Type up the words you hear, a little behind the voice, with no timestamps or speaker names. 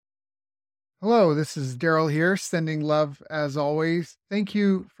Hello, this is Daryl here, sending love as always. Thank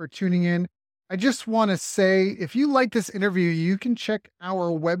you for tuning in. I just want to say if you like this interview, you can check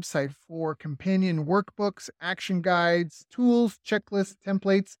our website for companion workbooks, action guides, tools, checklists,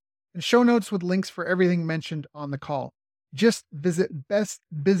 templates, and show notes with links for everything mentioned on the call. Just visit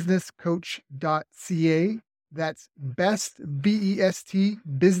bestbusinesscoach.ca. That's best, B-E-S-T,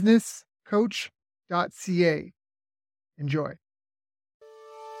 businesscoach.ca. Enjoy.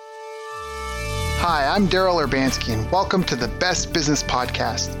 Hi, I'm Daryl Urbanski, and welcome to the Best Business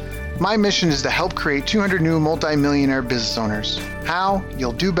Podcast. My mission is to help create 200 new multi-millionaire business owners. How?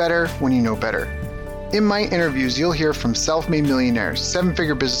 You'll do better when you know better. In my interviews, you'll hear from self-made millionaires,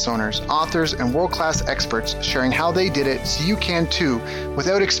 seven-figure business owners, authors, and world-class experts sharing how they did it so you can too,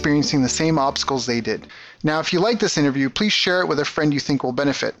 without experiencing the same obstacles they did. Now, if you like this interview, please share it with a friend you think will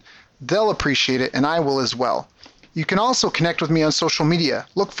benefit. They'll appreciate it, and I will as well. You can also connect with me on social media.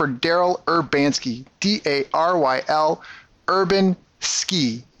 Look for Daryl Urbanski, D-A-R-Y-L, Urban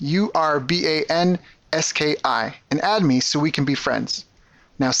Ski, U-R-B-A-N-S-K-I, and add me so we can be friends.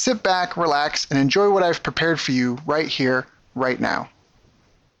 Now sit back, relax, and enjoy what I've prepared for you right here, right now.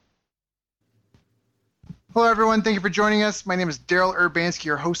 Hello, everyone. Thank you for joining us. My name is Daryl Urbanski,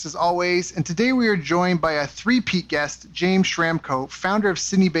 your host as always, and today we are joined by a three-peat guest, James Schramko, founder of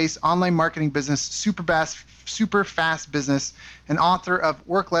Sydney-based online marketing business Super Fast Business, and author of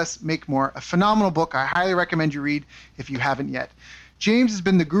Work Less, Make More, a phenomenal book I highly recommend you read if you haven't yet. James has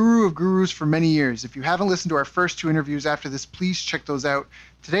been the guru of gurus for many years. If you haven't listened to our first two interviews after this, please check those out.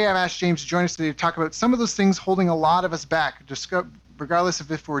 Today, I've asked James to join us today to talk about some of those things holding a lot of us back, regardless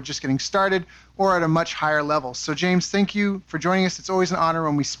of if we're just getting started or at a much higher level. So, James, thank you for joining us. It's always an honor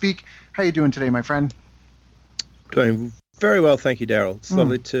when we speak. How are you doing today, my friend? Doing very well, thank you, Daryl. It's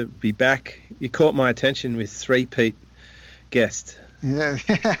lovely to be back. You caught my attention with three-peat guest. Yeah.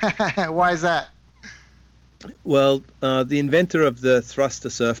 Why is that? Well, the inventor of the thruster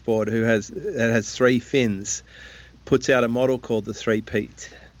surfboard, that has three fins, puts out a model called the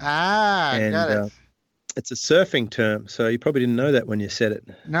three-peat. Got it. It's a surfing term, so you probably didn't know that when you said it.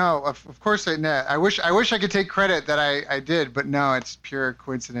 No, of course I know. I wish I could take credit that I did, but no, it's pure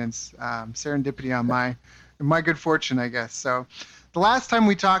coincidence, serendipity on my good fortune, I guess. So, the last time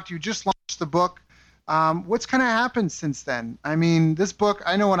we talked, you just launched the book. What's kind of happened since then? I mean, this book,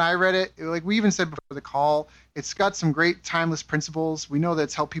 I know when I read it, like we even said before the call, it's got some great timeless principles. We know that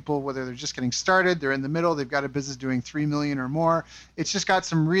it's helped people whether they're just getting started, they're in the middle, they've got a business doing 3 million or more. It's just got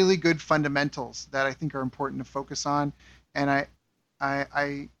some really good fundamentals that I think are important to focus on. And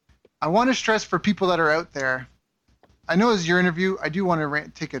I want to stress for people that are out there, I know as your interview, I do want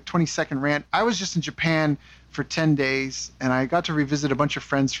to take a 20-second rant. I was just in Japan for 10 days, and I got to revisit a bunch of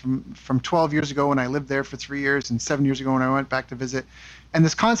friends from 12 years ago when I lived there for 3 years and 7 years ago when I went back to visit. And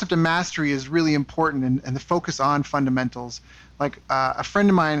this concept of mastery is really important, and the focus on fundamentals. Like a friend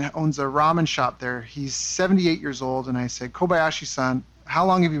of mine owns a ramen shop there. He's 78 years old, and I said, Kobayashi-san, how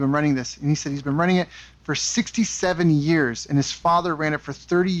long have you been running this? And he said he's been running it for 67 years, and his father ran it for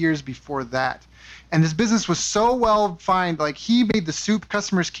 30 years before that. And this business was so well defined. Like he made the soup,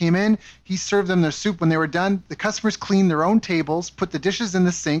 customers came in, he served them their soup. When they were done, the customers cleaned their own tables, put the dishes in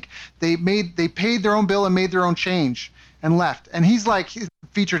the sink. They paid their own bill and made their own change and left. And he's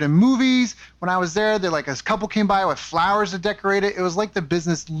featured in movies. When I was there, a couple came by with flowers to decorate it. It was like the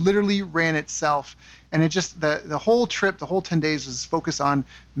business literally ran itself. And it just, the whole trip, the whole 10 days was focused on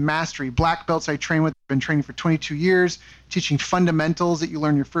mastery. Black belts I train with, been training for 22 years, teaching fundamentals that you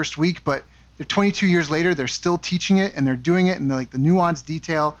learn your first week, but they're 22 years later, they're still teaching it and they're doing it and the nuanced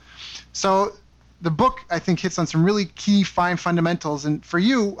detail. So the book, I think, hits on some really key, fine fundamentals. And for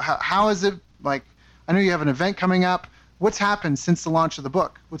you, how is it I know you have an event coming up. What's happened since the launch of the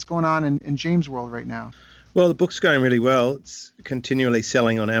book? What's going on in James' world right now? Well, the book's going really well. It's continually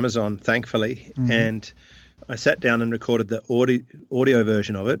selling on Amazon, thankfully. Mm-hmm. And I sat down and recorded the audio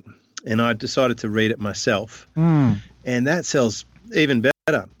version of it, and I decided to read it myself. And that sells even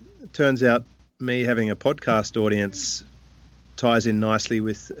better. It turns out me having a podcast audience ties in nicely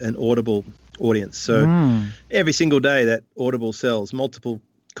with an Audible audience. So every single day that Audible sells multiple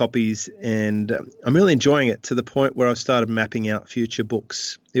copies, and I'm really enjoying it to the point where I've started mapping out future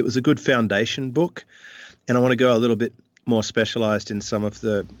books. It was a good foundation book, and I want to go a little bit more specialized in some of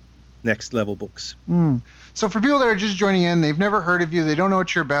the next level books. So for people that are just joining in, they've never heard of you, they don't know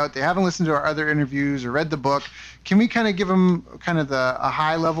what you're about, they haven't listened to our other interviews or read the book, can we kind of give them kind of a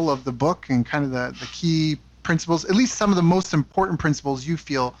high level of the book and kind of the key principles, at least some of the most important principles you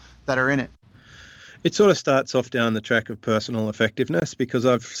feel that are in it? It sort of starts off down the track of personal effectiveness, because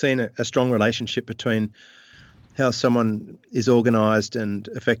I've seen a strong relationship between how someone is organized and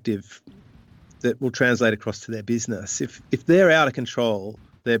effective that will translate across to their business. If they're out of control,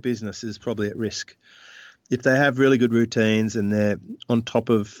 their business is probably at risk. If they have really good routines and they're on top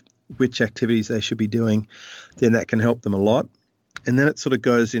of which activities they should be doing, then that can help them a lot. And then it sort of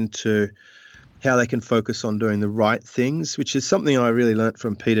goes into how they can focus on doing the right things, which is something I really learnt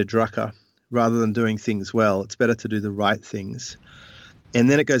from Peter Drucker. Rather than doing things well, it's better to do the right things. And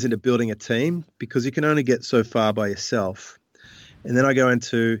then it goes into building a team, because you can only get so far by yourself. And then I go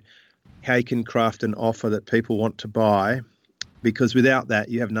into how you can craft an offer that people want to buy, because without that,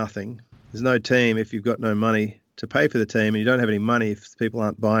 you have nothing. There's no team if you've got no money to pay for the team, and you don't have any money if people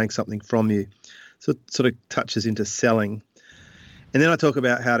aren't buying something from you. So it sort of touches into selling. And then I talk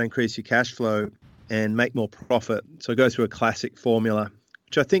about how to increase your cash flow and make more profit. So I go through a classic formula,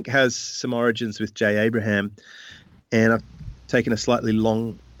 which I think has some origins with Jay Abraham. And I've taken a slightly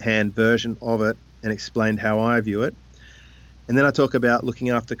longhand version of it and explained how I view it. And then I talk about looking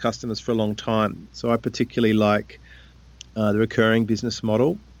after customers for a long time. So I particularly like the recurring business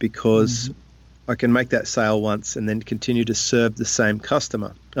model, because I can make that sale once and then continue to serve the same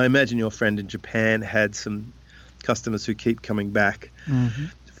customer. I imagine your friend in Japan had some customers who keep coming back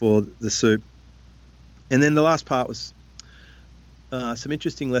for the soup. And then the last part was some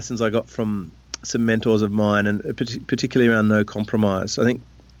interesting lessons I got from some mentors of mine, and particularly around no compromise. I think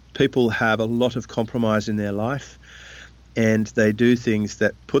people have a lot of compromise in their life, and they do things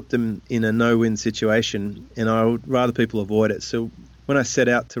that put them in a no-win situation, and I would rather people avoid it. So when I set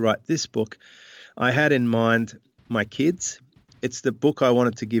out to write this book, I had in mind my kids. It's the book I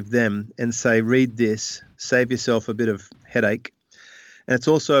wanted to give them and say, read this, save yourself a bit of headache. And it's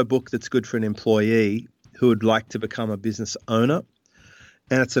also a book that's good for an employee who would like to become a business owner.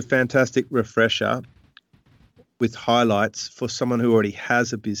 And it's a fantastic refresher with highlights for someone who already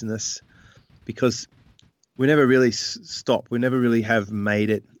has a business, because we never really stop. We never really have made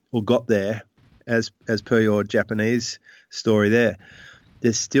it or got there, as per your Japanese story there.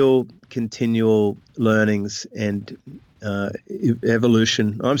 There's still continual learnings and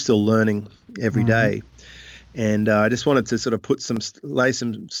evolution. I'm still learning every day. And I just wanted to sort of lay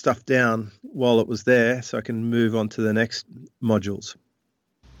some stuff down while it was there, so I can move on to the next modules.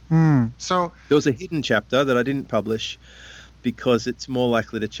 So there was a hidden chapter that I didn't publish because it's more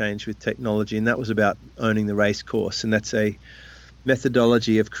likely to change with technology, and that was about owning the race course. And that's a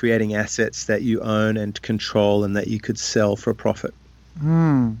methodology of creating assets that you own and control and that you could sell for a profit.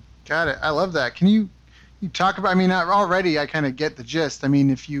 Got it. I love that. Can you talk about, I mean, already I kind of get the gist. I mean,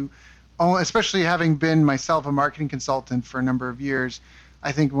 if you, especially having been myself a marketing consultant for a number of years,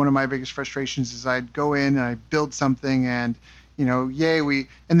 I think one of my biggest frustrations is I'd go in and I'd build something and, you know,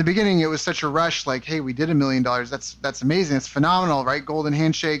 in the beginning it was such a rush, like, hey, we did $1 million. That's amazing. It's phenomenal, right? Golden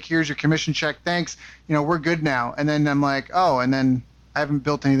handshake. Here's your commission check. Thanks. You know, we're good now. And then I'm like, oh, and then I haven't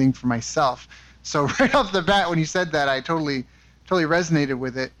built anything for myself. So right off the bat, when you said that, I totally resonated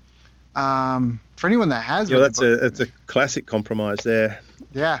with it. For anyone that has, it's a classic compromise there.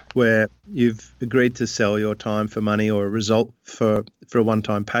 Yeah, where you've agreed to sell your time for money or a result for a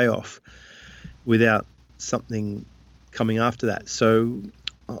one-time payoff without something coming after that. So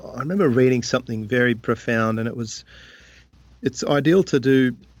I remember reading something very profound, and it's ideal to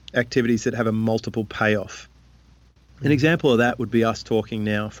do activities that have a multiple payoff. An example of that would be us talking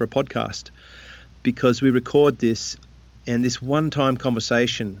now for a podcast, because we record this, and this one-time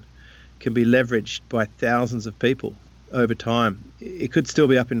conversation can be leveraged by thousands of people over time. It could still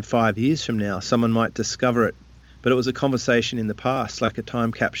be up in 5 years from now. Someone might discover it, but it was a conversation in the past, like a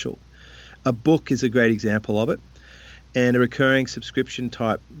time capsule. A book is a great example of it, and a recurring subscription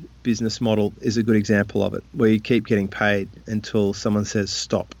type business model is a good example of it, where you keep getting paid until someone says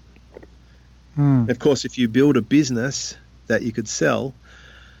stop. Of course, if you build a business that you could sell,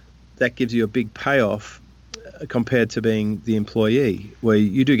 that gives you a big payoff compared to being the employee, where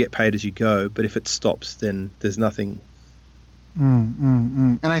you do get paid as you go, but if it stops, then there's nothing.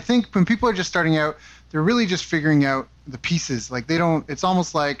 And I think when people are just starting out, they're really just figuring out the pieces. Like it's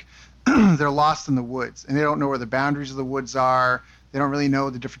almost like they're lost in the woods, and they don't know where the boundaries of the woods are. They don't really know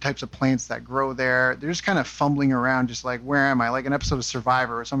the different types of plants that grow there. They're just kind of fumbling around, just like, where am I? Like an episode of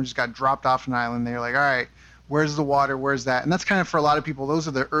Survivor where someone just got dropped off an island. They're like, all right, where's the water? Where's that? And that's kind of, for a lot of people, those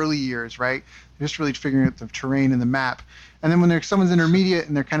are the early years, right? They're just really figuring out the terrain and the map. And then when someone's intermediate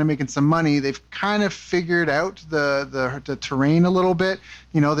and they're kind of making some money, they've kind of figured out the terrain a little bit.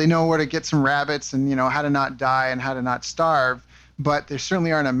 You know, they know where to get some rabbits and, you know, how to not die and how to not starve, but they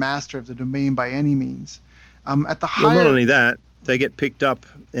certainly aren't a master of the domain by any means. At the higher... Well, not only that, they get picked up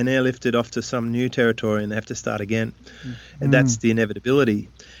and airlifted off to some new territory and they have to start again. And that's the inevitability.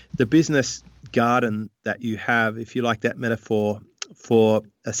 The business garden that you have, if you like that metaphor, for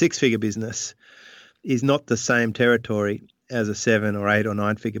a six-figure business is not the same territory as a 7 or 8 or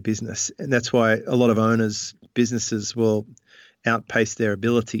 9-figure business. And that's why a lot of owners' businesses will outpace their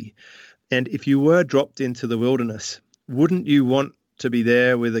ability. And if you were dropped into the wilderness, wouldn't you want to be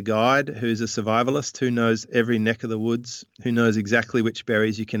there with a guide who's a survivalist, who knows every neck of the woods, who knows exactly which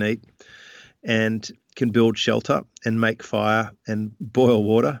berries you can eat and can build shelter and make fire and boil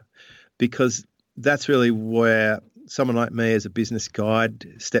water? Because that's really where someone like me as a business guide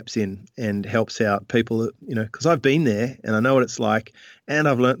steps in and helps out people, because I've been there and I know what it's like and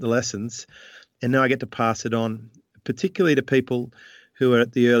I've learnt the lessons, and now I get to pass it on, particularly to people who are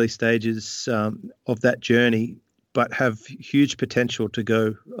at the early stages of that journey, but have huge potential to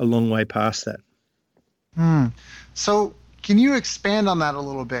go a long way past that. So can you expand on that a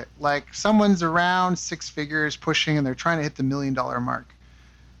little bit? Like someone's around 6 figures pushing and they're trying to hit the $1 million mark.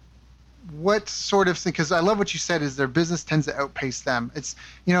 What sort of thing, because I love what you said, is their business tends to outpace them. It's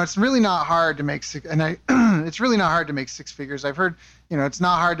really not hard to make it's really not hard to make 6 figures. I've heard, it's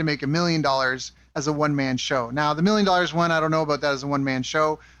not hard to make $1 million as a one-man show. Now the $1 million one, I don't know about that as a one-man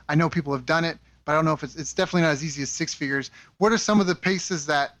show. I know people have done it, but I don't know if it's definitely not as easy as 6 figures. What are some of the places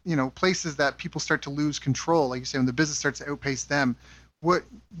that people start to lose control, like you say, when the business starts to outpace them?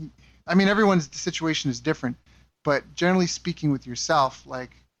 Everyone's situation is different, but generally speaking with yourself,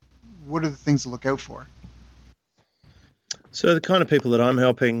 like, what are the things to look out for? So the kind of people that I'm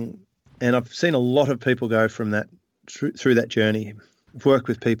helping, and I've seen a lot of people go from that through that journey. I've worked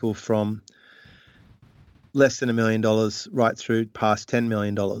with people from less than $1 million right through past $10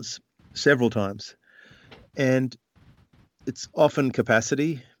 million several times. And it's often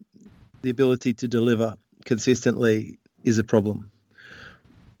capacity. The ability to deliver consistently is a problem.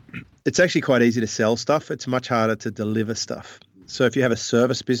 It's actually quite easy to sell stuff. It's much harder to deliver stuff. So if you have a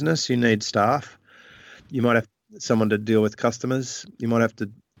service business, you need staff. You might have someone to deal with customers. You might have to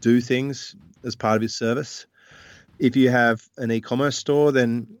do things as part of your service. If you have an e-commerce store,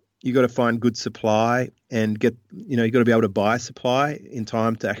 then you got to find good supply and you got to be able to buy supply in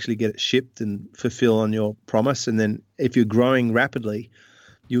time to actually get it shipped and fulfill on your promise. And then if you're growing rapidly,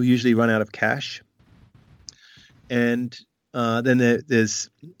 you'll usually run out of cash. And then there's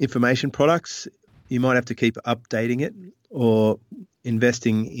information products. You might have to keep updating it or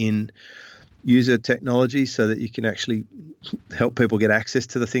investing in user technology so that you can actually help people get access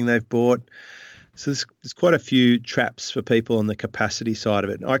to the thing they've bought. So there's quite a few traps for people on the capacity side of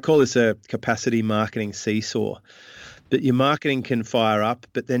it. I call this a capacity marketing seesaw. But your marketing can fire up,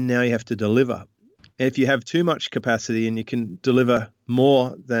 but then now you have to deliver. And if you have too much capacity and you can deliver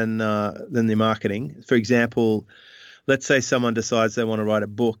more than the marketing, for example, let's say someone decides they want to write a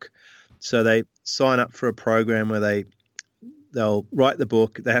book. So they sign up for a program where they'll write the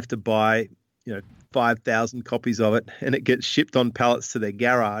book. They have to buy, 5,000 copies of it, and it gets shipped on pallets to their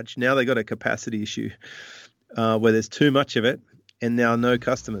garage. Now they've got a capacity issue where there's too much of it, and now no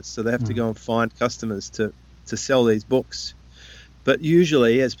customers. So they have to go and find customers to sell these books. But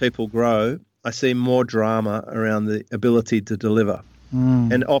usually, as people grow, I see more drama around the ability to deliver,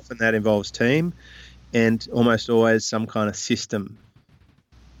 and often that involves team, and almost always some kind of system.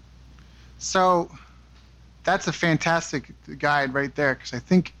 So that's a fantastic guide right there, because I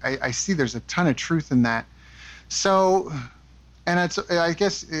think I see there's a ton of truth in that. So, and I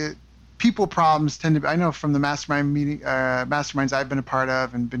guess people problems tend to be, I know from the masterminds I've been a part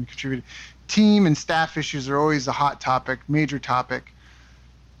of and been contributing, team and staff issues are always a hot topic, major topic.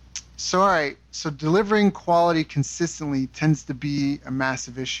 So, all right, so delivering quality consistently tends to be a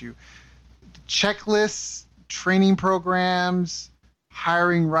massive issue. Checklists, training programs,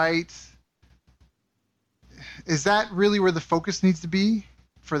 hiring right. Is that really where the focus needs to be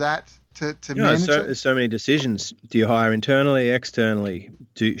for that to manage it? There's so many decisions. Do you hire internally, externally?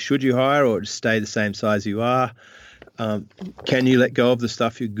 Should you hire or stay the same size you are? Can you let go of the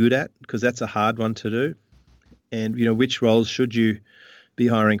stuff you're good at? Because that's a hard one to do. And, which roles should you be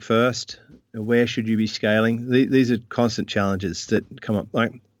hiring first? Where should you be scaling? These are constant challenges that come up.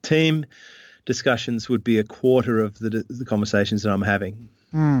 Like team discussions would be a quarter of the conversations that I'm having.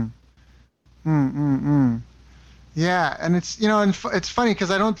 Yeah, and it's and it's funny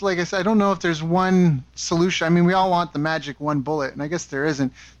because I don't know if there's one solution. I mean, we all want the magic one bullet, and I guess there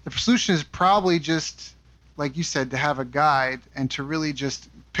isn't. The solution is probably just, like you said, to have a guide and to really just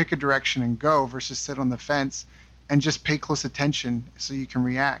pick a direction and go versus sit on the fence and just pay close attention so you can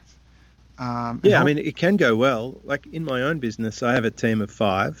react. It can go well. Like in my own business, I have a team of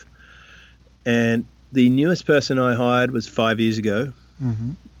 5, and the newest person I hired was 5 years ago.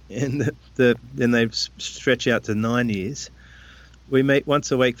 And then they stretch out to 9 years. We meet once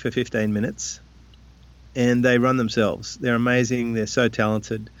a week for 15 minutes. and they run themselves. They're amazing. They're so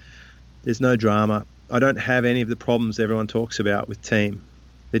talented. There's no drama. I don't have any of the problems everyone talks about with team.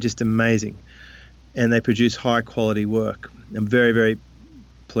 They're just amazing, and they produce high quality work. I'm very, very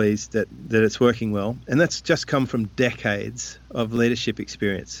pleased that it's working well, and that's just come from decades of leadership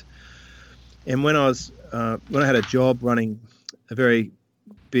experience. And when I had a job running a very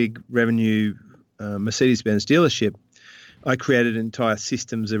big revenue Mercedes-Benz dealership, I created entire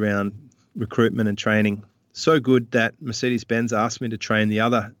systems around recruitment and training. So good that Mercedes-Benz asked me to train the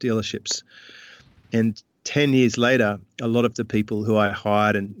other dealerships. And 10 years later, a lot of the people who I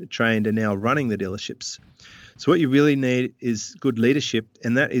hired and trained are now running the dealerships. So what you really need is good leadership,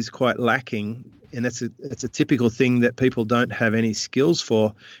 and that is quite lacking. And that's a typical thing that people don't have any skills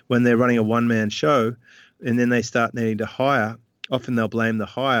for when they're running a one-man show, and then they start needing to hire. Often they'll blame the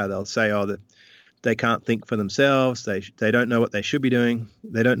hire. They'll say, that they can't think for themselves. They don't know what they should be doing.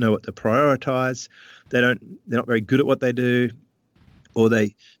 They don't know what to prioritize. They're not very good at what they do, or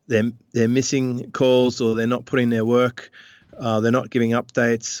they're missing calls, or they're not putting their work. They're not giving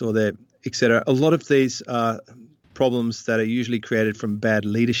updates, or they're etc. A lot of these are problems that are usually created from bad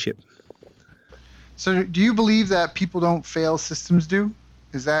leadership. So do you believe that people don't fail, systems do?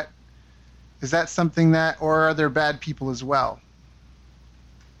 Is that something that, or are there bad people as well?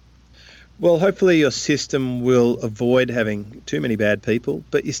 Well, hopefully your system will avoid having too many bad people,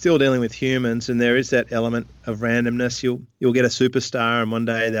 but you're still dealing with humans, and there is that element of randomness. You'll get a superstar, and one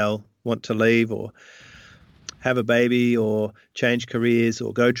day they'll want to leave or have a baby or change careers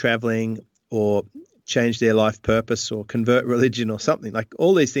or go traveling or change their life purpose or convert religion or something. Like,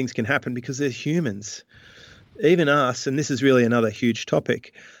 all these things can happen because they're humans. Even us, and this is really another huge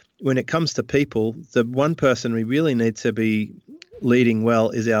topic, when it comes to people, the one person we really need to be leading well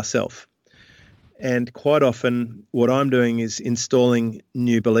is ourselves. And quite often what I'm doing is installing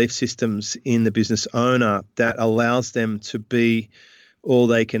new belief systems in the business owner that allows them to be all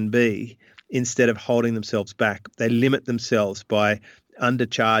they can be instead of holding themselves back. They limit themselves by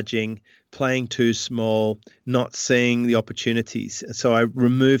undercharging, playing too small, not seeing the opportunities. So I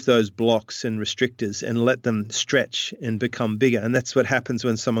remove those blocks and restrictors and let them stretch and become bigger. And that's what happens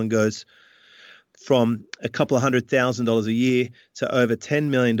when someone goes from a couple of $100,000 a year to over $10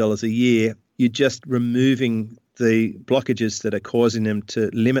 million a year. You're just removing the blockages that are causing them to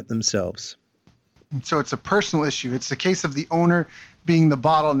limit themselves. So it's a personal issue. It's the case of the owner being the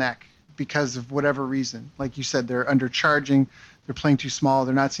bottleneck because of whatever reason. Like you said, they're undercharging, they're playing too small,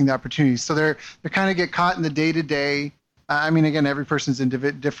 they're not seeing the opportunities. So they kind of get caught in the day-to-day. I mean, again, every person's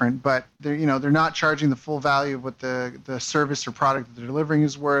different, but they're not charging the full value of what the service or product that they're delivering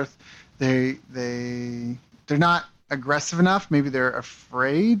is worth. They're not aggressive enough. Maybe they're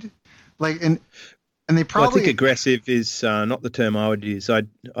afraid. And they probably. Well, I think aggressive is not the term I would use.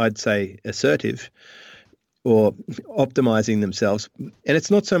 I'd say assertive or optimizing themselves. And it's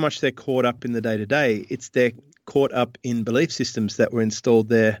not so much they're caught up in the day-to-day. It's they're caught up in belief systems that were installed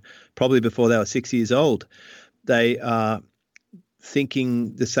there probably before they were 6 years old. They are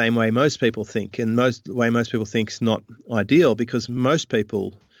thinking the same way most people think, and the way most people think is not ideal because most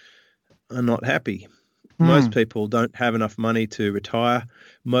people are not happy. Most people don't have enough money to retire.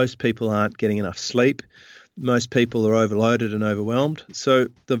 Most people aren't getting enough sleep. Most people are overloaded and overwhelmed. So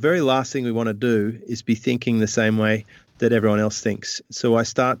the very last thing we want to do is be thinking the same way that everyone else thinks. So I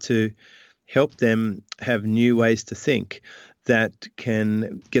start to help them have new ways to think that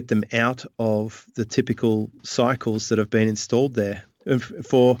can get them out of the typical cycles that have been installed there. And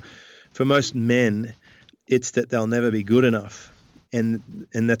for most men, it's that they'll never be good enough. And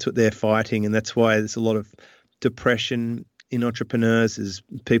that's what they're fighting, and that's why there's a lot of depression in entrepreneurs, is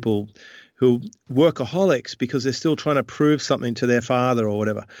people who workaholics because they're still trying to prove something to their father or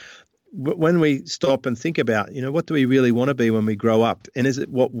whatever. When we stop and think about, what do we really want to be when we grow up? And is it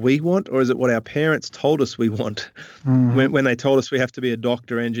what we want, or is it what our parents told us we want? Mm-hmm. When they told us we have to be a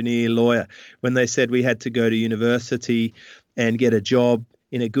doctor, engineer, lawyer, when they said we had to go to university and get a job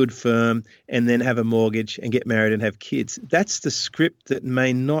in a good firm and then have a mortgage and get married and have kids. That's the script that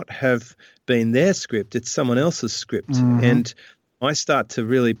may not have been their script. It's someone else's script. Mm-hmm. And I start to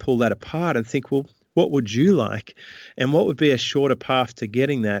really pull that apart and think, well, what would you like? And what would be a shorter path to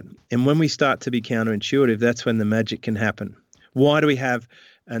getting that? And when we start to be counterintuitive, that's when the magic can happen. Why do we have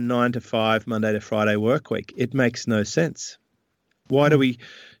a 9 to 5, Monday to Friday work week? It makes no sense. Why do we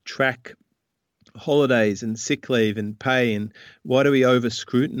track holidays and sick leave and pay, and why do we over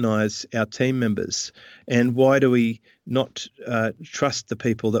scrutinize our team members, and why do we not trust the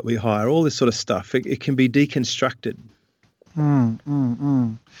people that we hire? All this sort of stuff, it can be deconstructed. Man,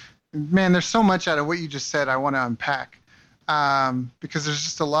 there's so much out of what you just said I want to unpack, because there's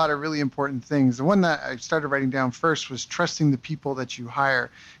just a lot of really important things. The one that I started writing down first was trusting the people that you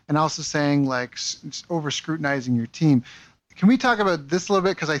hire, and also saying like over scrutinizing your team. Can we talk about this a little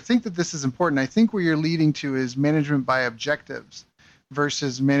bit? Because I think that this is important. I think where you're leading to is management by objectives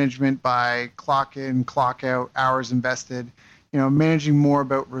versus management by clock in, clock out, hours invested. Managing more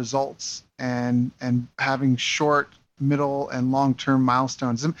about results and having short, middle, and long-term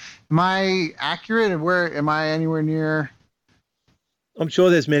milestones. Am I accurate? And where am I anywhere near? I'm sure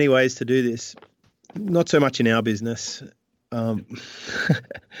there's many ways to do this. Not so much in our business. We're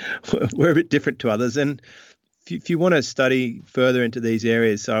a bit different to others. And if you want to study further into these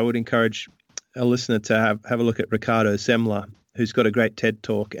areas, I would encourage a listener to have a look at Ricardo Semler, who's got a great TED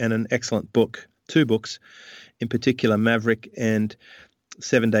Talk and an excellent book, 2 books in particular, Maverick and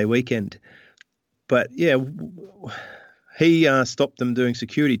 7-Day Weekend. But yeah, he stopped them doing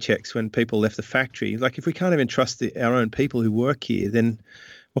security checks when people left the factory. Like, if we can't even trust our own people who work here, then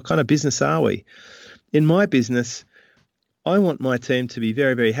what kind of business are we? In my business, I want my team to be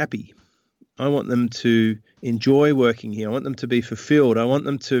very, very happy. I want them to enjoy working here. I want them to be fulfilled. I want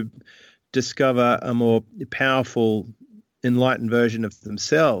them to discover a more powerful, enlightened version of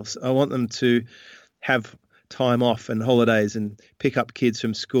themselves. I want them to have time off and holidays and pick up kids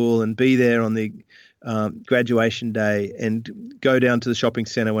from school and be there on the graduation day and go down to the shopping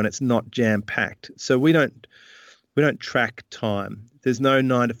centre when it's not jam-packed. So we don't track time. There's no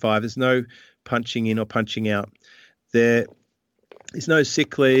 9 to 5. There's no punching in or punching out. There is no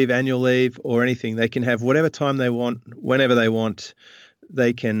sick leave, annual leave, or anything. They can have whatever time they want, whenever they want.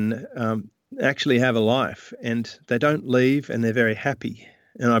 They can actually have a life, and they don't leave, and they're very happy.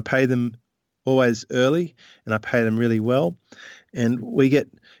 And I pay them always early, and I pay them really well, and we get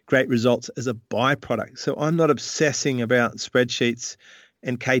great results as a byproduct. So I'm not obsessing about spreadsheets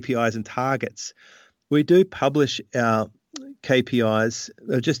and KPIs and targets. We do publish our KPIs,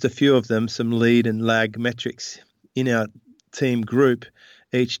 just a few of them, some lead and lag metrics in our team group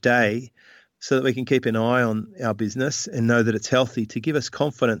each day, so that we can keep an eye on our business and know that it's healthy, to give us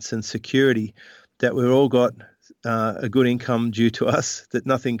confidence and security that we've all got a good income due to us, that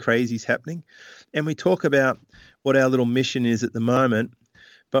nothing crazy is happening. And we talk about what our little mission is at the moment,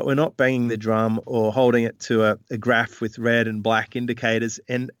 but we're not banging the drum or holding it to a graph with red and black indicators.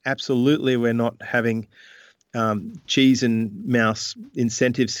 And absolutely, we're not having cheese and mouse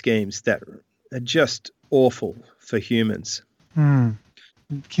incentive schemes that are just awful for humans. Can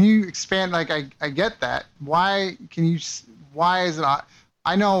you expand? Like, I get that. Why is it?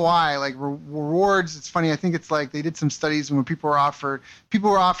 I know why. Like, rewards, it's funny. I think it's like they did some studies, and when people were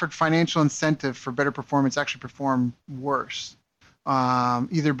offered financial incentive for better performance, actually perform worse.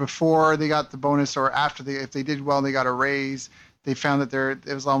 Either before they got the bonus or after if they did well, they got a raise. They found that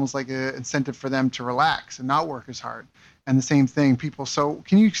it was almost like an incentive for them to relax and not work as hard. And the same thing, people. So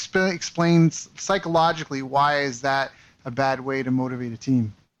can you explain psychologically why is that a bad way to motivate a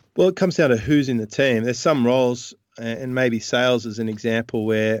team? Well, it comes down to who's in the team. There's some roles, and maybe sales is an example,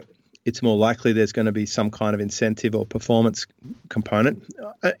 where it's more likely there's going to be some kind of incentive or performance component.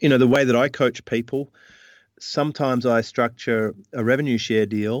 The way that I coach people, sometimes I structure a revenue share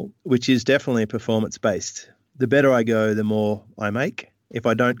deal, which is definitely performance-based. The better I go, the more I make. If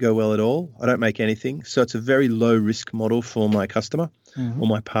I don't go well at all, I don't make anything. So it's a very low-risk model for my customer or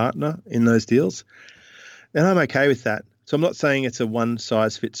my partner in those deals. And I'm okay with that. So I'm not saying it's a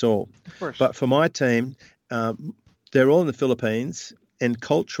one-size-fits-all. Of course. But for my team, they're all in the Philippines, and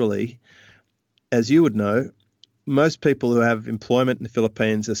culturally, as you would know, most people who have employment in the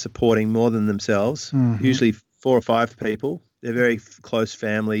Philippines are supporting more than themselves, usually 4 or 5 people. They're very close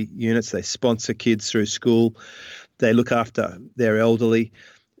family units. They sponsor kids through school. They look after their elderly.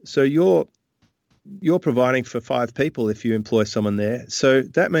 So you're providing for 5 people if you employ someone there. So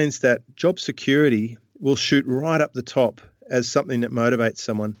that means that job security will shoot right up the top as something that motivates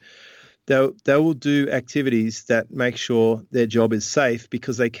someone. They will do activities that make sure their job is safe,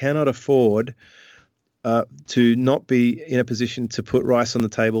 because they cannot afford to not be in a position to put rice on the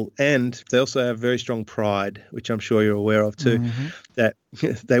table. And they also have very strong pride, which I'm sure you're aware of too, that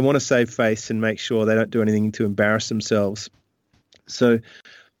they want to save face and make sure they don't do anything to embarrass themselves. So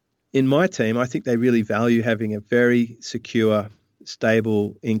in my team, I think they really value having a very secure,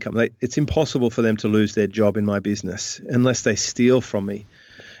 stable income. It's impossible for them to lose their job in my business unless they steal from me.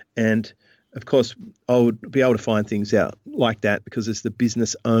 And of course, I would be able to find things out like that, because as the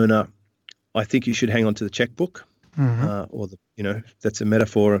business owner, I think you should hang on to the checkbook, or that's a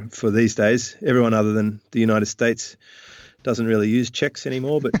metaphor for these days. Everyone other than the United States doesn't really use checks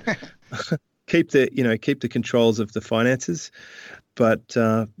anymore, but keep the controls of the finances. But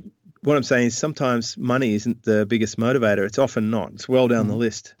what I'm saying is sometimes money isn't the biggest motivator. It's often not. It's well down the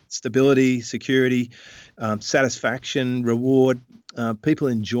list. Stability, security, satisfaction, reward, people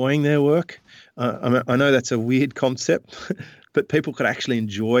enjoying their work. I know that's a weird concept, but people could actually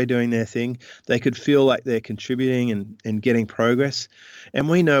enjoy doing their thing. They could feel like they're contributing and getting progress. And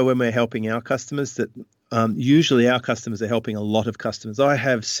we know when we're helping our customers that usually our customers are helping a lot of customers. I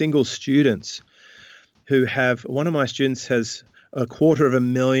have single students who have, one of my students has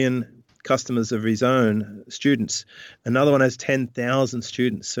 250,000 customers of his own students. Another one has 10,000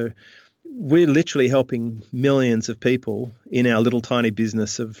 students. So we're literally helping millions of people in our little tiny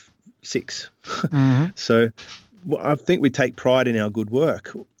business of 6. So I think we take pride in our good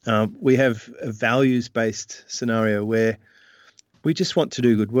work. We have a values-based scenario where we just want to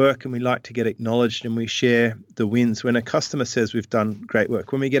do good work and we like to get acknowledged, and we share the wins. When a customer says we've done great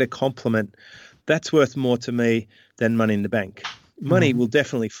work, when we get a compliment, that's worth more to me than money in the bank. Money will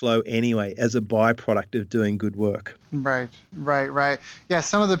definitely flow anyway as a byproduct of doing good work. Right. Yeah,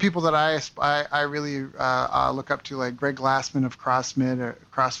 some of the people that I really look up to, like Greg Glassman of CrossFit,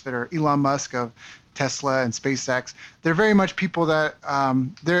 or Elon Musk of Tesla and SpaceX, they're very much people that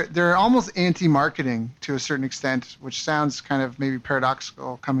they're almost anti-marketing to a certain extent, which sounds kind of maybe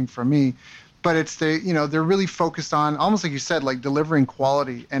paradoxical coming from me, but it's they're really focused on, almost like you said, like delivering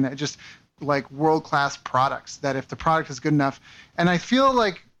quality and just like world-class products, that if the product is good enough. And I feel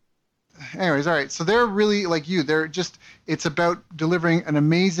like, anyways, all right, so they're really like you. It's about delivering an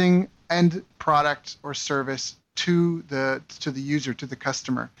amazing end product or service to the user, to the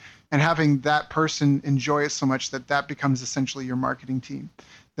customer, and having that person enjoy it so much that becomes essentially your marketing team.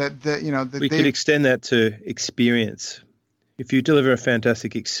 We could extend that to experience. If you deliver a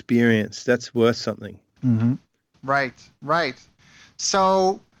fantastic experience, that's worth something. Right.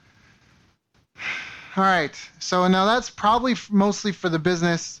 So, all right. So now that's probably mostly for the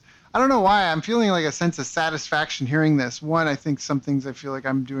business. I don't know why I'm feeling like a sense of satisfaction hearing this. One, I think some things I feel like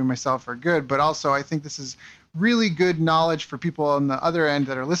I'm doing myself are good, but also I think this is really good knowledge for people on the other end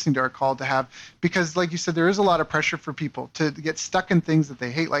that are listening to our call to have, because like you said, there is a lot of pressure for people to get stuck in things that they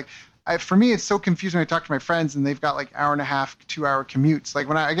hate. Like for me, it's so confusing when I talk to my friends and they've got like 1.5 hour, 2 hour commutes. Like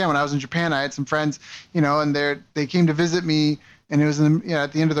when I was in Japan, I had some friends, and they came to visit me, and it was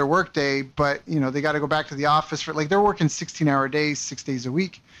at the end of their work day, but they got to go back to the office for, like, they're working 16-hour days, 6 days a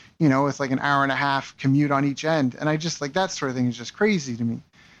week, with like 1.5 hour commute on each end. And I just, like, that sort of thing is just crazy to me.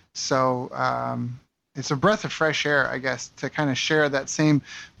 So it's a breath of fresh air, I guess, to kind of share that same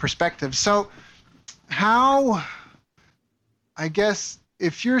perspective. So how, I guess,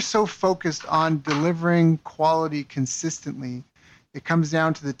 if you're so focused on delivering quality consistently, it comes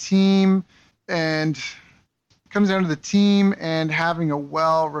down to the team and having a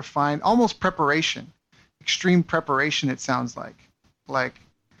well-refined, almost preparation, extreme preparation, it sounds like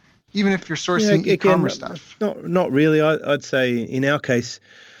even if you're sourcing e-commerce stuff. Not really. I'd say in our case,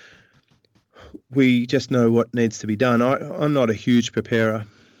 we just know what needs to be done. I'm not a huge preparer.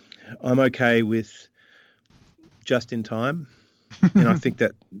 I'm okay with just in time. And I think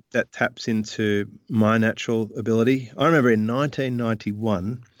that taps into my natural ability. I remember in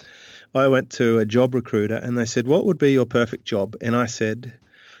 1991, I went to a job recruiter and they said, what would be your perfect job? And I said,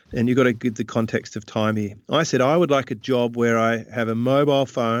 and you've got to give the context of time here. I said, I would like a job where I have a mobile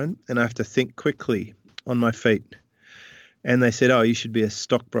phone and I have to think quickly on my feet. And they said, oh, you should be a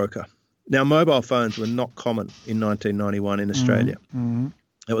stockbroker. Now, mobile phones were not common in 1991 in Australia.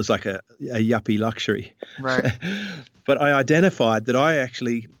 It was like a yuppie luxury. Right. But I identified that I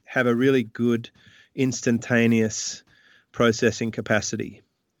actually have a really good instantaneous processing capacity.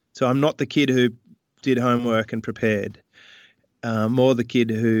 So I'm not the kid who did homework and prepared, more the kid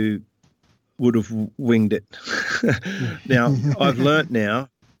who would have winged it. Now, I've learnt now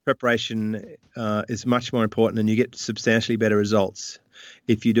preparation is much more important and you get substantially better results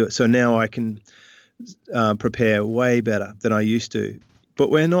if you do it. So now I can prepare way better than I used to. But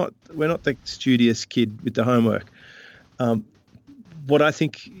we're not the studious kid with the homework. What I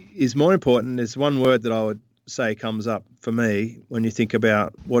think is more important is one word that I would say comes up for me when you think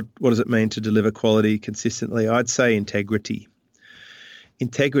about what does it mean to deliver quality consistently. I'd say integrity.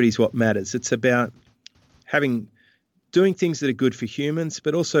 Integrity is what matters. It's about doing things that are good for humans,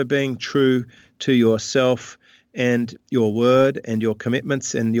 but also being true to yourself and your word and your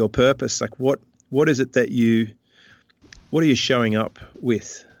commitments and your purpose. Like what is it what are you showing up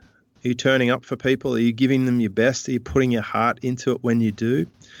with? Are you turning up for people? Are you giving them your best? Are you putting your heart into it when you do?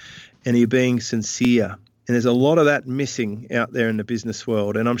 And are you being sincere? And there's a lot of that missing out there in the business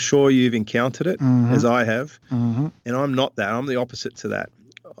world. And I'm sure you've encountered it, as I have. And I'm not that. I'm the opposite to that.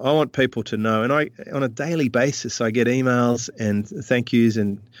 I want people to know. And on a daily basis, I get emails and thank yous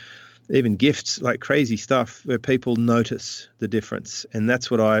and even gifts, like crazy stuff where people notice the difference. And that's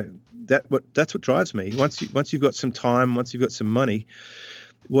what drives me. Once you've got some time, once you've got some money,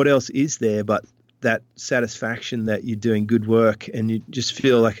 what else is there but that satisfaction that you're doing good work and you just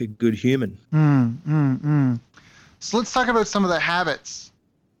feel like a good human? So let's talk about some of the habits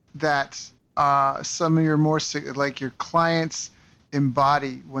that some of your your clients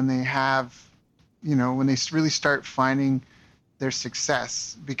embody when they have, when they really start finding their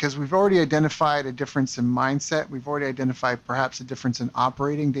success, because we've already identified a difference in mindset. We've already identified perhaps a difference in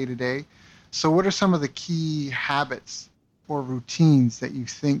operating day to day. So what are some of the key habits or routines that you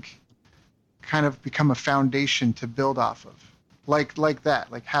think kind of become a foundation to build off of? Like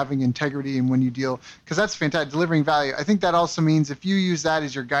that, like having integrity and when you deal, because that's fantastic, delivering value. I think that also means if you use that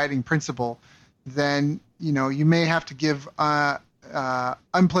as your guiding principle, then, you may have to give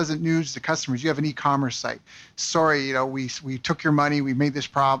unpleasant news to customers. You have an e-commerce site. Sorry, we took your money, we made this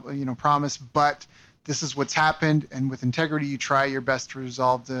promise, but this is what's happened. And with integrity, you try your best to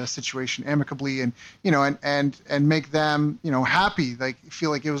resolve the situation amicably and make them, happy, like feel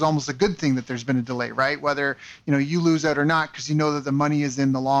like it was almost a good thing that there's been a delay, right? Whether, you lose out or not, because you know that the money is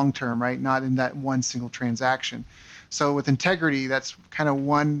in the long term, right? Not in that one single transaction. So with integrity, that's kind of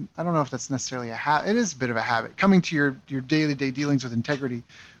one, I don't know if that's necessarily a habit. It is a bit of a habit. Coming to your day-to-day dealings with integrity,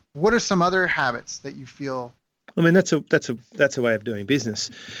 what are some other habits that you feel? I mean, that's a way of doing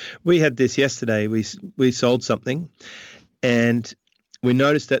business. We had this yesterday. We sold something, and we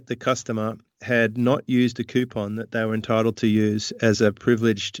noticed that the customer had not used a coupon that they were entitled to use as a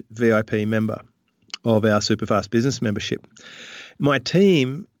privileged VIP member of our Superfast Business membership. My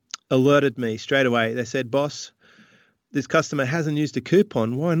team alerted me straight away. They said, "Boss, this customer hasn't used a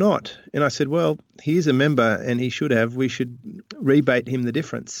coupon. Why not?" And I said, "Well, he is a member and he should have. We should rebate him the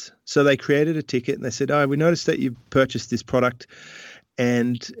difference." So they created a ticket and they said, "Oh, we noticed that you purchased this product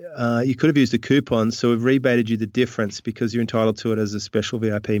and you could have used a coupon, so we've rebated you the difference because you're entitled to it as a special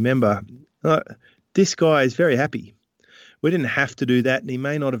VIP member." This guy is very happy. We didn't have to do that and he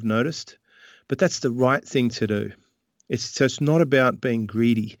may not have noticed, but that's the right thing to do. It's not about being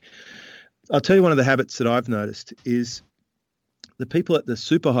greedy. I'll tell you one of the habits that I've noticed is the people at the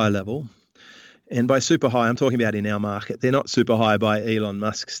super high level, and by super high, I'm talking about in our market. They're not super high by Elon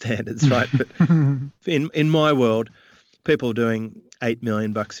Musk standards, right? But in my world, people doing $8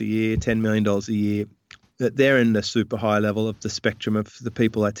 million a year, $10 million a year, that they're in the super high level of the spectrum of the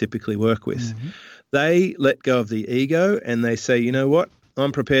people I typically work with. Mm-hmm. They let go of the ego and they say, you know what?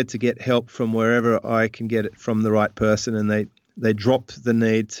 I'm prepared to get help from wherever I can get it from the right person, and they drop the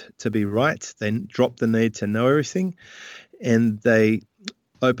need to be right. They drop the need to know everything, and they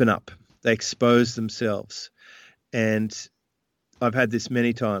open up. They expose themselves. And I've had this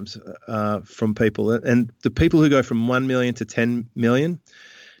many times from people. And the people who go from 1 million to 10 million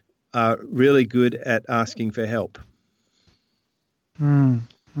are really good at asking for help. What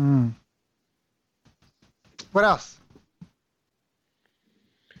else?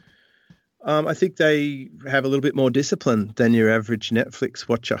 I think they have a little bit more discipline than your average Netflix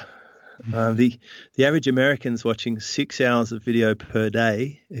watcher. The average American's watching 6 hours of video per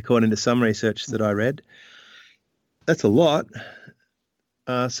day, according to some research that I read. That's a lot.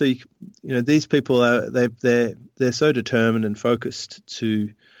 So these people they're so determined and focused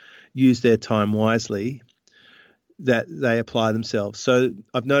to use their time wisely that they apply themselves. So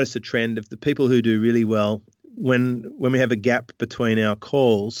I've noticed a trend of the people who do really well when we have a gap between our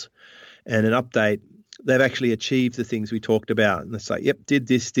calls and an update, they've actually achieved the things we talked about. And it's like, yep, did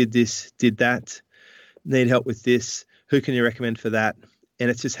this, did that, need help with this. Who can you recommend for that?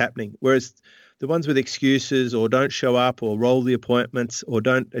 And it's just happening. Whereas the ones with excuses or don't show up or roll the appointments or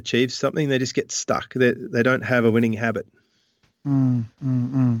don't achieve something, they just get stuck. They don't have a winning habit.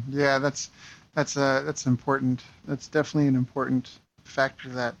 Yeah, that's important. That's definitely an important factor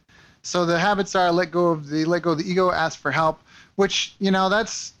to that. So the habits are let go of the ego, ask for help, which,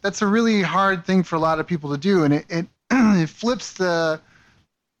 that's a really hard thing for a lot of people to do. And it flips the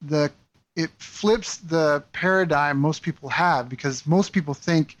paradigm most people have, because most people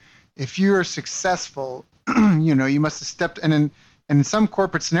think if you're successful, you must have stepped, and in some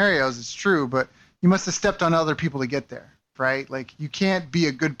corporate scenarios it's true, but you must have stepped on other people to get there. Right? Like, you can't be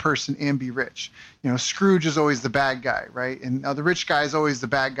a good person and be rich. Scrooge is always the bad guy, right? And the rich guy is always the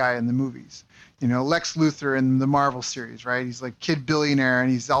bad guy in the movies. Lex Luthor in the Marvel series, right? He's like kid billionaire, and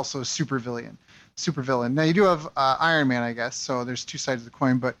he's also a super villain. Now you do have Iron Man, I guess. So there's two sides of the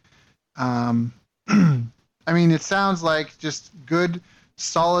coin, but I mean, it sounds like just good,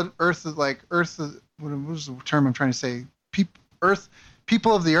 solid earth. What was the term I'm trying to say? Earth.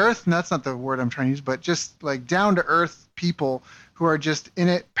 people of the earth, and that's not the word I'm trying to use, but just like down to earth people who are just in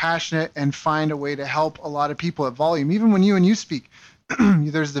it, passionate, and find a way to help a lot of people at volume. Even when you speak,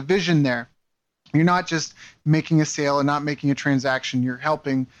 there's the vision there. You're not just making a sale and not making a transaction. You're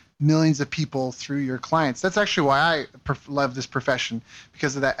helping millions of people through your clients. That's actually why I love this profession,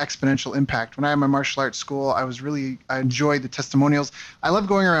 because of that exponential impact. When I had my martial arts school, I enjoyed the testimonials. I love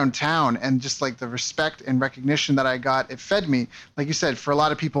going around town and just like the respect and recognition that I got, it fed me. Like you said, for a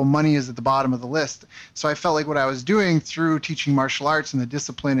lot of people, money is at the bottom of the list. So I felt like what I was doing through teaching martial arts and the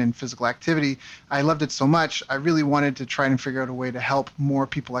discipline and physical activity, I loved it so much. I really wanted to try and figure out a way to help more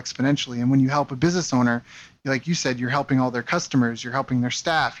people exponentially. And when you help a business owner, like you said, you're helping all their customers, you're helping their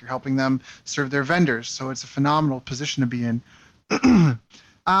staff, you're helping them serve their vendors. So it's a phenomenal position to be in.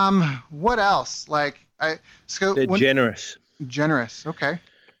 What else? They're generous. Generous. Okay.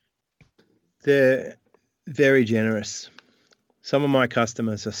 They're very generous. Some of my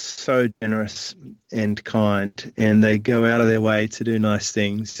customers are so generous and kind, and they go out of their way to do nice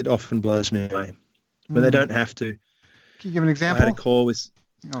things. It often blows me away, but they don't have to. Can you give an example? I had a call with...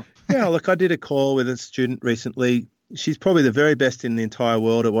 Oh. Yeah, look, I did a call with a student recently. She's probably the very best in the entire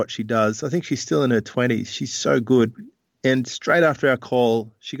world at what she does. I think she's still in her 20s. She's so good. And straight after our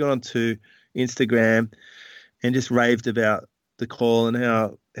call, she got onto Instagram and just raved about the call and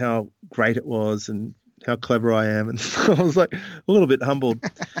how great it was and how clever I am. And I was like a little bit humbled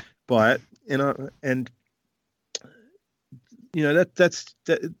by it. And you know,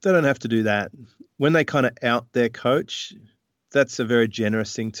 they don't have to do that. When they kind of out their coach, that's a very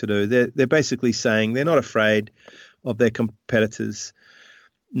generous thing to do. They're basically saying they're not afraid of their competitors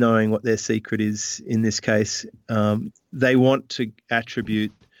knowing what their secret is. In this case, they want to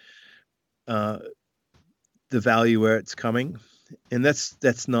attribute the value where it's coming, and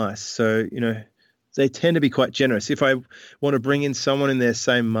that's nice. So, you know, they tend to be quite generous. If I want to bring in someone in their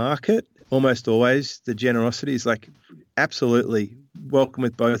same market, almost always the generosity is like, absolutely, welcome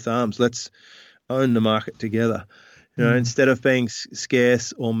with both arms. Let's own the market together. You know, instead of being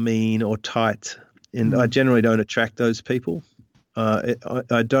scarce or mean or tight. And I generally don't attract those people.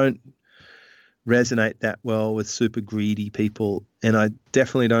 I don't resonate that well with super greedy people. And I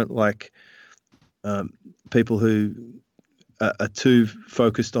definitely don't like people who are too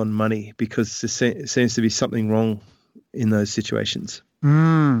focused on money, because there seems to be something wrong in those situations.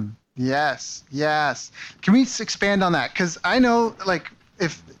 Yes. Can we expand on that? Because I know, like,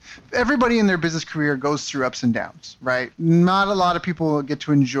 if everybody in their business career goes through ups and downs, right? Not a lot of people get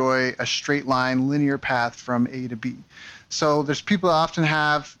to enjoy a straight line, linear path from A to B. So there's people that often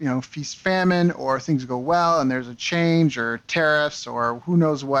have, you know, feast famine, or things go well and there's a change or tariffs or who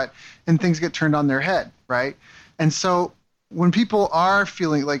knows what, and things get turned on their head, right? And so when people are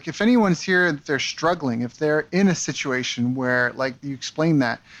feeling like, if anyone's here, they're struggling, if they're in a situation where, like you explained,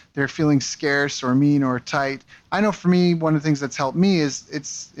 that they're feeling scarce or mean or tight. I know for me, one of the things that's helped me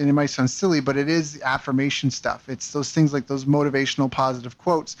is and it might sound silly, but it is the affirmation stuff. It's those things like those motivational positive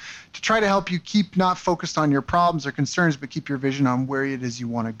quotes to try to help you keep not focused on your problems or concerns, but keep your vision on where it is you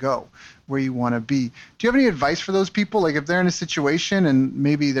want to go, where you want to be. Do you have any advice for those people? Like if they're in a situation and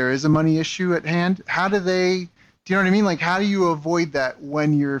maybe there is a money issue at hand, do you know what I mean? Like, how do you avoid that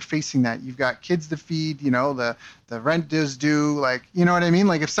when you're facing that? You've got kids to feed, you know, the rent is due, like, you know what I mean?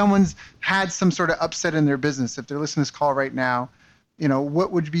 Like if someone's had some sort of upset in their business, if they're listening to this call right now, you know,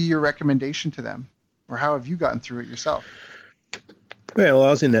 what would be your recommendation to them? Or how have you gotten through it yourself? Well,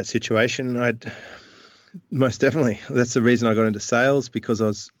 I was in that situation. Most definitely. That's the reason I got into sales, because I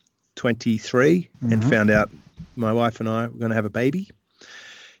was 23 and found out my wife and I were going to have a baby.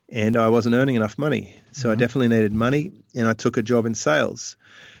 And I wasn't earning enough money. So I definitely needed money, and I took a job in sales.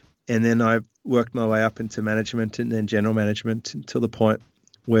 And then I worked my way up into management and then general management until the point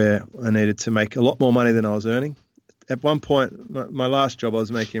where I needed to make a lot more money than I was earning. At one point, my last job, I was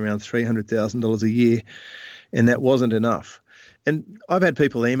making around $300,000 a year, and that wasn't enough. And I've had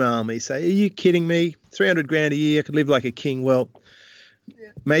people email me, say, are you kidding me? 300 grand a year, I could live like a king. Well,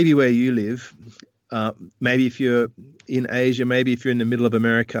 maybe where you live, maybe if you're in Asia, maybe if you're in the middle of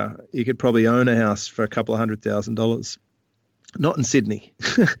America, you could probably own a house for a couple of $100,000. Not in Sydney.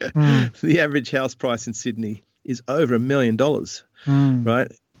 The average house price in Sydney is over $1 million,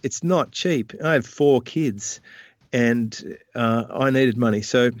 right? It's not cheap. I have 4 kids and I needed money.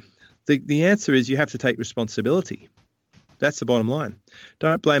 So the answer is you have to take responsibility. That's the bottom line.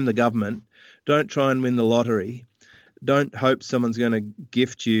 Don't blame the government. Don't try and win the lottery. Don't hope someone's going to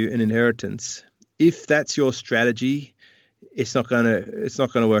gift you an inheritance. If that's your strategy, it's not going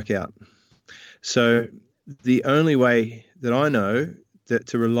to work out. So the only way that I know that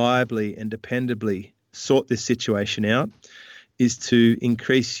to reliably and dependably sort this situation out is to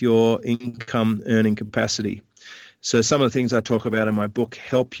increase your income earning capacity. So some of the things I talk about in my book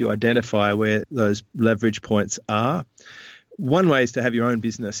help you identify where those leverage points are. One way is to have your own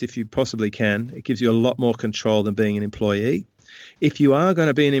business if you possibly can. It gives you a lot more control than being an employee. If you are going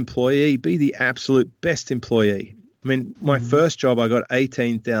to be an employee, be the absolute best employee. I mean, my first job, I got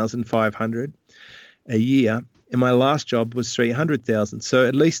 $18,500 a year, and my last job was $300,000. So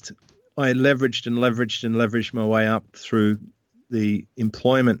at least I leveraged my way up through the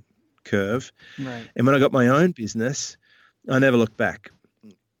employment curve. Right. And when I got my own business, I never looked back.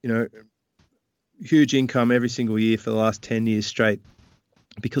 Huge income every single year for the last 10 years straight,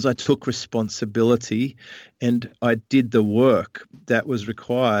 because I took responsibility and I did the work that was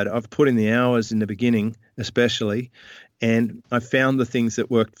required. I've put in the hours in the beginning, especially, and I found the things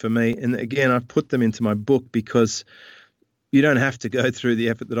that worked for me. And again, I've put them into my book because you don't have to go through the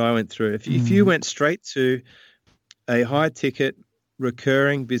effort that I went through. If you went straight to a high ticket,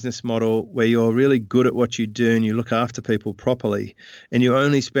 recurring business model where you're really good at what you do and you look after people properly and you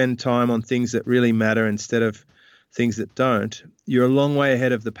only spend time on things that really matter instead of things that don't, you're a long way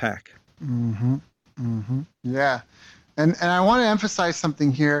ahead of the pack. Yeah. And I want to emphasize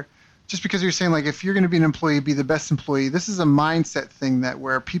something here, just because you're saying, like, if you're going to be an employee, be the best employee. This is a mindset thing that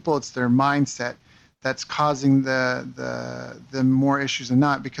where people, it's their mindset that's causing the more issues than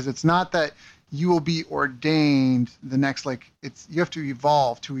not, because it's not that you will be ordained the next, like, it's, you have to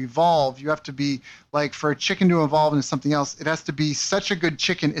evolve. To evolve, you have to be, like, for a chicken to evolve into something else, it has to be such a good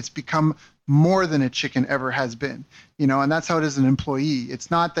chicken, it's become more than a chicken ever has been, and that's how it is an employee.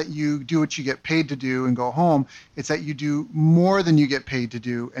 It's not that you do what you get paid to do and go home. It's that you do more than you get paid to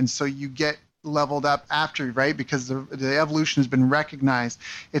do. And so you get leveled up after, right? Because the evolution has been recognized.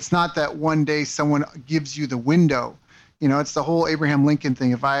 It's not that one day someone gives you the window. It's the whole Abraham Lincoln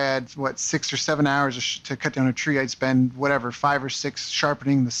thing. If I had 6 or 7 hours to cut down a tree, I'd spend 5 or 6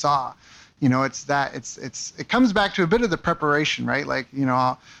 sharpening the saw. It comes back to a bit of the preparation, right? Like,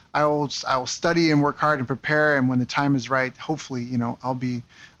 I will study and work hard and prepare, and when the time is right, hopefully, I'll be.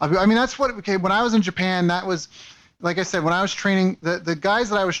 I mean, that's what. Okay, when I was in Japan, that was, like I said, when I was training, the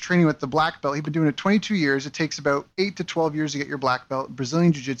guys that I was training with, the black belt, he'd been doing it 22 years. It takes about 8 to 12 years to get your black belt.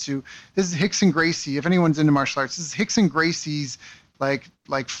 Brazilian Jiu-Jitsu. This is Rickson Gracie. If anyone's into martial arts, this is Rickson Gracie's like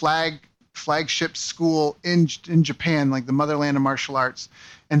flagship school in Japan, like the motherland of martial arts.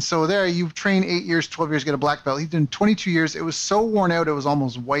 And so there, you train 8 years, 12 years, get a black belt. He did 22 years. It was so worn out, it was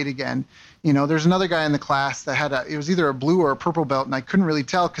almost white again. There's another guy in the class that had it was either a blue or a purple belt, and I couldn't really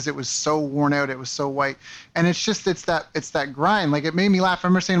tell because it was so worn out. It was so white. And it's that grind. Like, it made me laugh. I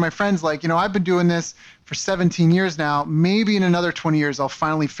remember saying to my friends, like, I've been doing this for 17 years now. Maybe in another 20 years, I'll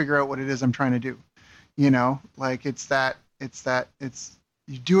finally figure out what it is I'm trying to do. Like, you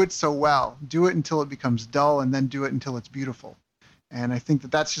do it so well. Do it until it becomes dull, and then do it until it's beautiful. And I think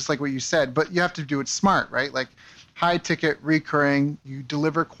that's just like what you said, but you have to do it smart, right? Like, high ticket, recurring, you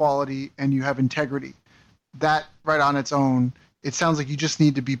deliver quality, and you have integrity. That right on its own, it sounds like you just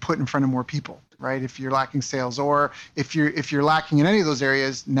need to be put in front of more people, right? If you're lacking sales, or if you're lacking in any of those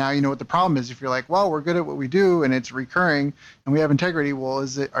areas, now you know what the problem is. If you're like, well, we're good at what we do and it's recurring and we have integrity, well,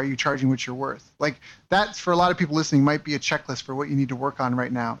 are you charging what you're worth? Like, that's, for a lot of people listening, might be a checklist for what you need to work on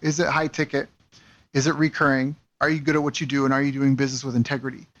right now. Is it high ticket? Is it recurring? Are you good at what you do, and are you doing business with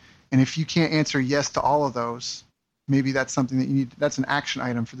integrity? And if you can't answer yes to all of those, maybe that's something that you need. That's an action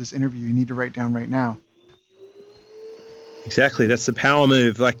item for this interview you need to write down right now. Exactly. That's the power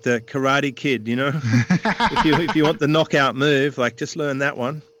move, like the Karate Kid, if you want the knockout move, like, just learn that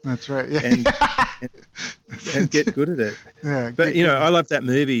one. That's right. Yeah. And get good at it. Yeah. But, I love that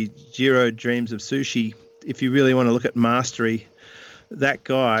movie, Jiro Dreams of Sushi. If you really want to look at mastery, that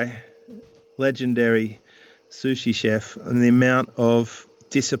guy, legendary sushi chef, and the amount of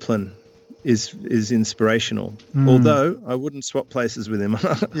discipline is inspirational. Although I wouldn't swap places with him.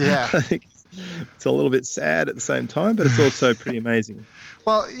 Yeah. I think it's a little bit sad at the same time, but it's also pretty amazing.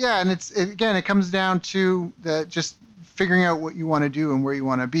 Well, yeah, and it comes down to just figuring out what you want to do and where you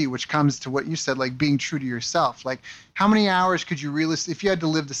want to be, which comes to what you said, like being true to yourself. Like, how many hours could you realistically, if you had to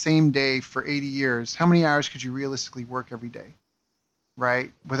live the same day for 80 years, how many hours could you realistically work every day,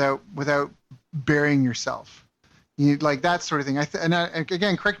 right? Without burying yourself. Like, that sort of thing.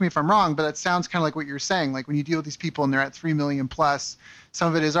 Again, correct me if I'm wrong, but it sounds kind of like what you're saying. Like, when you deal with these people and they're at 3 million plus, some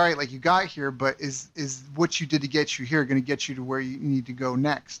of it is, all right, like, you got here, but is what you did to get you here going to get you to where you need to go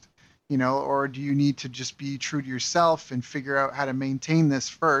next? Or do you need to just be true to yourself and figure out how to maintain this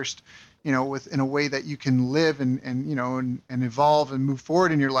first, in a way that you can live and evolve and move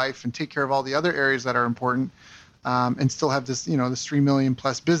forward in your life and take care of all the other areas that are important, and still have this, this 3 million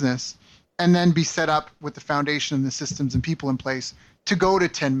plus business. and then be set up with the foundation and the systems and people in place to go to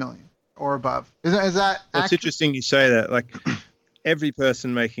 10 million or above. Is that It's accurate? interesting you say that. Like every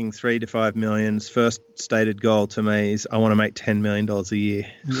person making 3 to 5 million's first stated goal to me is I want to make $10 million a year.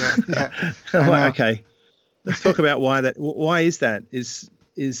 Yeah. I'm like, okay, let's talk about why that. Why is that?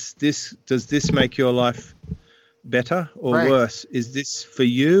 Does this make your life better or worse? Is this for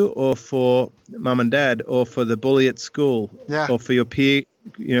you or for mum and dad or for the bully at school or for your peer?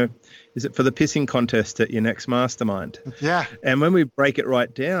 Is it for the pissing contest at your next mastermind? Yeah. And when we break it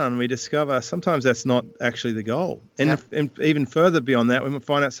right down, we discover sometimes that's not actually the goal. And even further beyond that, we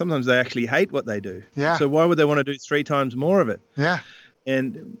find out sometimes they actually hate what they do. Yeah. So why would they want to do 3 times more of it? Yeah.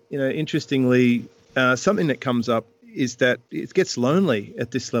 And, interestingly, something that comes up is that it gets lonely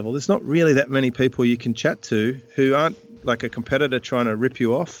at this level. There's not really that many people you can chat to who aren't like a competitor trying to rip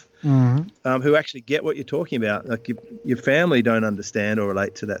you off, who actually get what you're talking about. Like your family don't understand or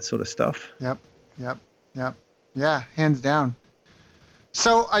relate to that sort of stuff. Yep. Yeah, hands down.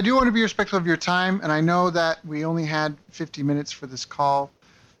 So I do want to be respectful of your time, and I know that we only had 50 minutes for this call.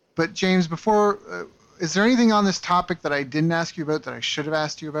 But James, before, is there anything on this topic that I didn't ask you about that I should have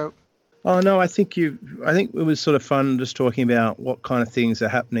asked you about? Oh no, I think it was sort of fun just talking about what kind of things are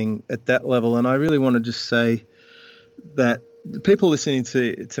happening at that level, and I really want to just say that the people listening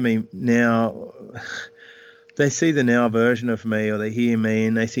to me now, they see the now version of me, or they hear me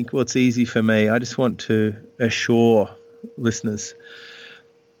and they think, well, it's easy for me. I just want to assure listeners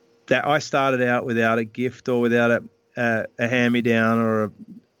that I started out without a gift or without a hand-me-down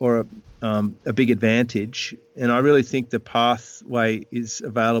or a big advantage, and I really think the pathway is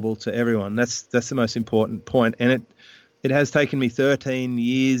available to everyone. That's the most important point, and it has taken me 13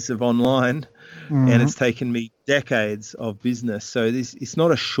 years of online, and it's taken me decades of business. So it's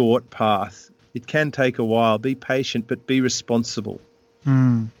not a short path. It can take a while. Be patient, but be responsible.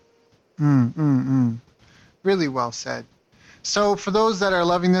 Really well said. So for those that are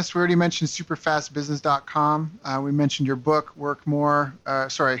loving this, we already mentioned superfastbusiness.com. We mentioned your book, Work More.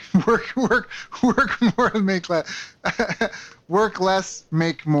 Work More, Make Less. Work Less,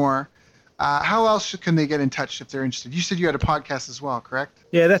 Make More. How else can they get in touch if they're interested? You said you had a podcast as well, correct?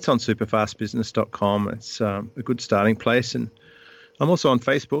 Yeah, that's on superfastbusiness.com. It's a good starting place. And I'm also on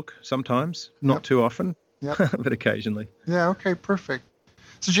Facebook sometimes, not too often, but occasionally. Yeah, okay, perfect.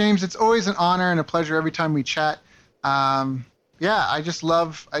 So James, it's always an honor and a pleasure every time we chat. I just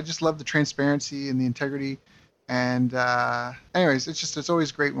love the transparency and the integrity. And anyways, it's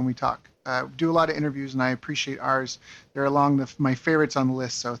always great when we talk. Do a lot of interviews, and I appreciate ours. They're along my favorites on the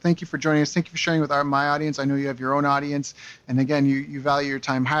list. So thank you for joining us. Thank you for sharing with my audience. I know you have your own audience. And again, you value your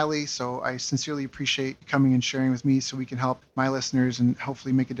time highly. So I sincerely appreciate you coming and sharing with me so we can help my listeners and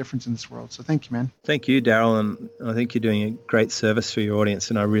hopefully make a difference in this world. So thank you, man. Thank you, Daryl. And I think you're doing a great service for your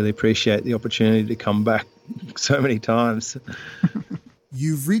audience. And I really appreciate the opportunity to come back so many times.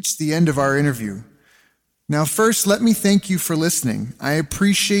 You've reached the end of our interview. Now, first, let me thank you for listening. I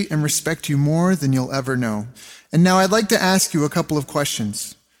appreciate and respect you more than you'll ever know. And now I'd like to ask you a couple of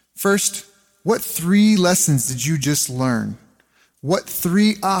questions. First, what 3 lessons did you just learn? What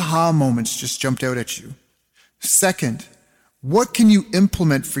 3 aha moments just jumped out at you? Second, what can you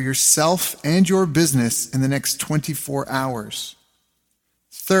implement for yourself and your business in the next 24 hours?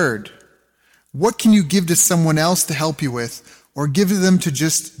 Third, what can you give to someone else to help you with, or give to them to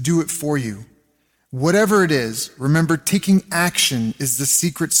just do it for you? Whatever it is, remember, taking action is the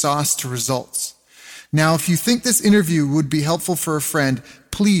secret sauce to results. Now, if you think this interview would be helpful for a friend,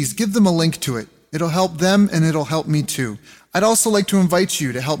 please give them a link to it. It'll help them and it'll help me too. I'd also like to invite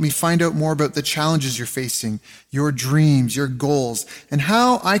you to help me find out more about the challenges you're facing, your dreams, your goals, and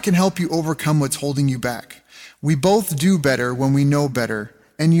how I can help you overcome what's holding you back. We both do better when we know better,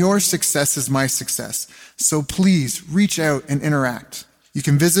 and your success is my success. So please reach out and interact. You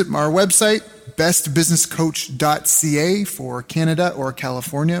can visit our website, bestbusinesscoach.ca for Canada or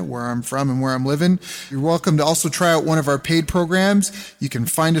California, where I'm from and where I'm living. You're welcome to also try out one of our paid programs. You can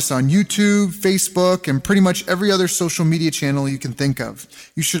find us on YouTube, Facebook, and pretty much every other social media channel you can think of.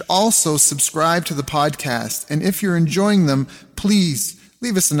 You should also subscribe to the podcast. And if you're enjoying them, please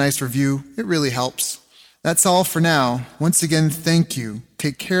leave us a nice review. It really helps. That's all for now. Once again, thank you.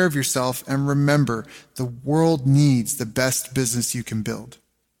 Take care of yourself, and remember, the world needs the best business you can build.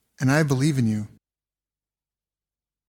 And I believe in you.